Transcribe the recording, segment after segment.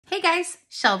Hey guys,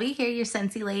 Shelby here, your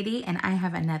Scentsy lady, and I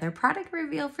have another product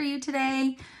reveal for you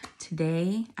today.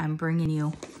 Today, I'm bringing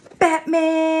you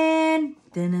Batman.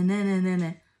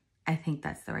 Da-na-na-na-na-na. I think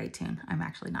that's the right tune. I'm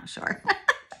actually not sure.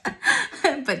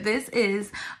 But this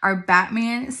is our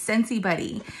Batman Scentsy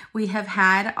Buddy. We have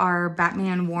had our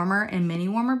Batman warmer and mini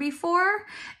warmer before,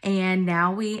 and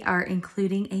now we are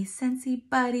including a Scentsy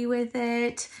Buddy with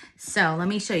it. So let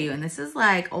me show you. And this is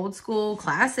like old school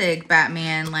classic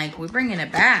Batman, like we're bringing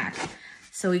it back.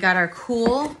 So we got our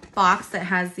cool box that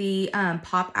has the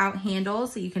pop out handle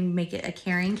so you can make it a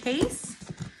carrying case.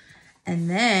 And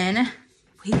then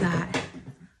we got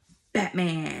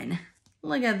Batman.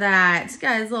 Look at that. It's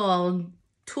got his little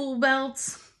tool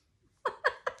belts.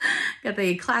 Got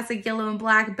the classic yellow and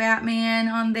black Batman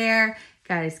on there.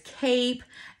 Got his cape.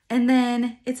 And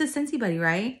then it's a Scentsy Buddy,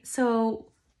 right? So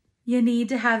you need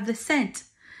to have the scent.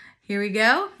 Here we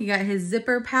go. You got his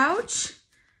zipper pouch.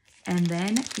 And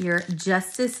then your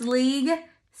Justice League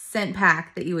Scent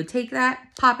Pak that you would take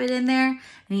that, pop it in there,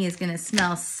 and he is going to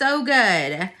smell so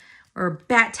good. Or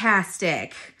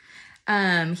bat-tastic.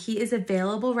 He is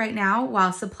available right now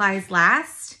while supplies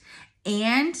last.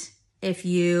 And if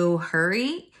you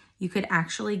hurry, you could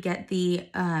actually get the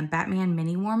Batman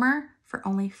mini warmer for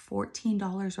only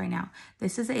 $14 right now.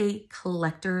 This is a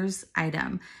collector's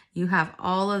item. You have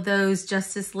all of those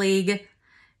Justice League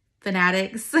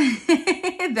fanatics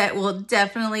that will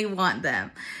definitely want them.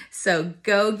 So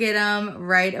go get them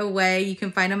right away. You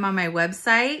can find them on my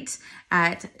website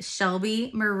at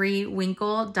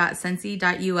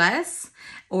shelbymariewinkel.scentsy.us,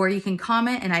 or you can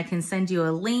comment and I can send you a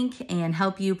link and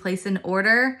help you place an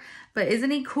order. But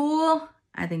isn't he cool?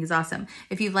 I think it's awesome.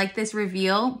 If you like this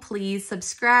reveal, please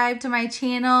subscribe to my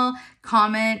channel,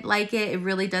 comment, like it. It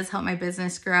really does help my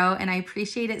business grow and I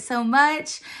appreciate it so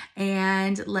much.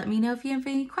 And let me know if you have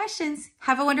any questions.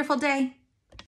 Have a wonderful day.